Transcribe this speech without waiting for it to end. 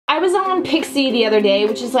was on Pixie the other day,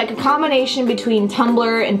 which is like a combination between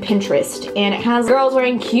Tumblr and Pinterest, and it has girls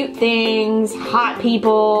wearing cute things, hot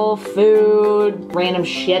people, food, random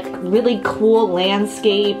shit, really cool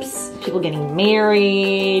landscapes, people getting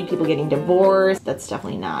married, people getting divorced. That's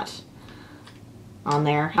definitely not on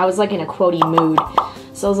there. I was like in a quotey mood,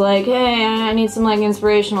 so I was like, hey, I need some like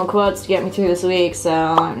inspirational quotes to get me through this week, so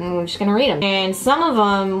I'm just gonna read them. And some of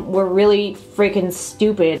them were really freaking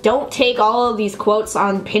stupid. Don't take all of these quotes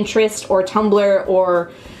on Pinterest or Tumblr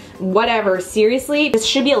or whatever seriously. This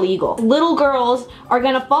should be illegal. Little girls are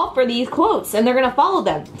gonna fall for these quotes and they're gonna follow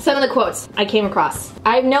them. Some of the quotes I came across.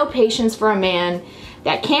 I have no patience for a man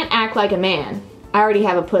that can't act like a man. I already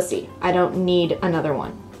have a pussy. I don't need another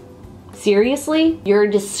one. Seriously? You're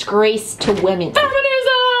a disgrace to women. Feminism!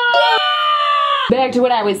 Yeah! Back to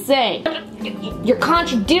what I was saying. You're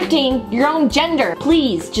contradicting your own gender.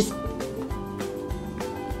 Please, just...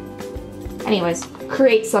 Anyways,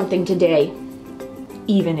 create something today,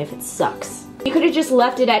 even if it sucks. You could have just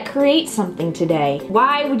left it at create something today.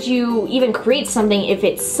 Why would you even create something if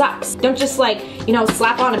it sucks? Don't just like, you know,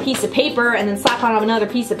 slap on a piece of paper and then slap on another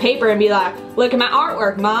piece of paper and be like, look at my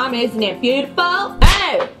artwork, Mom, isn't it beautiful?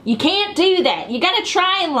 No, you can't do that. You gotta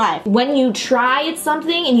try in life. When you try at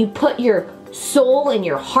something and you put your soul and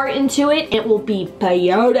your heart into it, it will be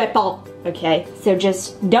beautiful. Okay, so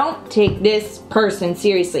just don't take this person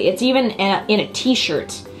seriously. It's even in a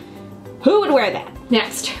t-shirt. Who would wear that?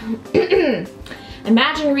 Next.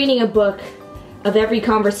 Imagine reading a book of every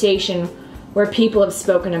conversation where people have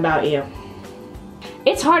spoken about you.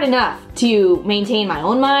 It's hard enough to maintain my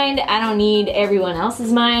own mind. I don't need everyone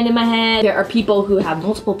else's mind in my head. There are people who have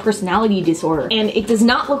multiple personality disorder, and it does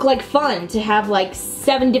not look like fun to have like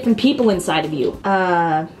 7 different people inside of you.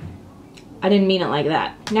 I didn't mean it like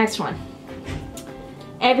that. Next one.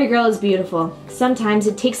 Every girl is beautiful. Sometimes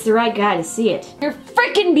it takes the right guy to see it. You're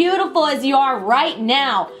freaking beautiful as you are right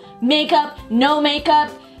now. Makeup, no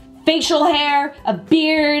makeup, facial hair, a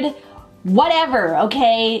beard, whatever,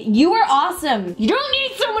 okay? You are awesome. You don't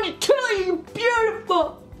need someone to tell you you're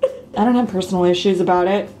beautiful. I don't have personal issues about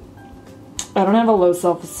it. I don't have a low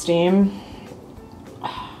self-esteem.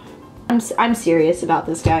 I'm serious about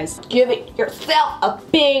this, guys. Give it yourself a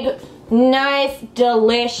big, nice,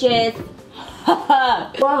 delicious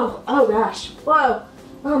whoa, oh gosh, whoa,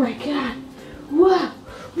 oh my god, whoa,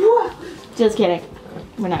 whoa. Just kidding,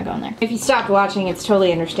 we're not going there. If you stopped watching, it's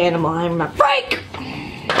totally understandable. I'm a freak.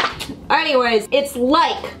 Anyways, it's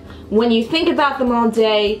like when you think about them all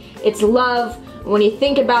day, it's love when you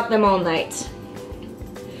think about them all night.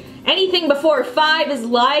 Anything before 5 is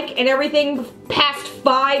like, and everything past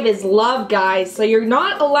 5 is love, guys. So you're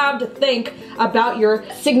not allowed to think about your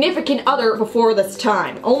significant other before this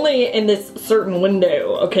time. Only in this certain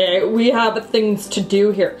window, okay? We have things to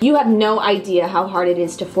do here. You have no idea how hard it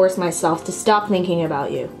is to force myself to stop thinking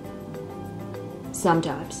about you.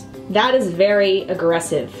 Sometimes. That is very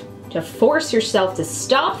aggressive. To force yourself to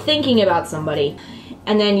stop thinking about somebody,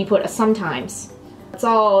 and then you put a sometimes. It's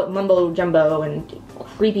all mumbo jumbo and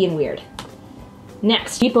creepy and weird.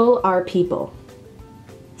 Next, people are people.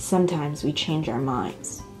 Sometimes we change our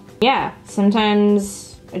minds. Yeah,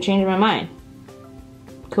 sometimes I change my mind.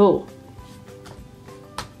 Cool.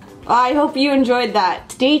 I hope you enjoyed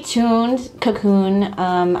that. Stay tuned, Cocoon.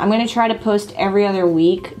 I'm gonna try to post every other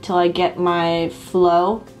week till I get my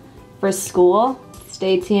flow for school.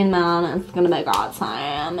 Stay tuned, man. It's gonna be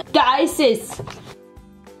awesome. Guys,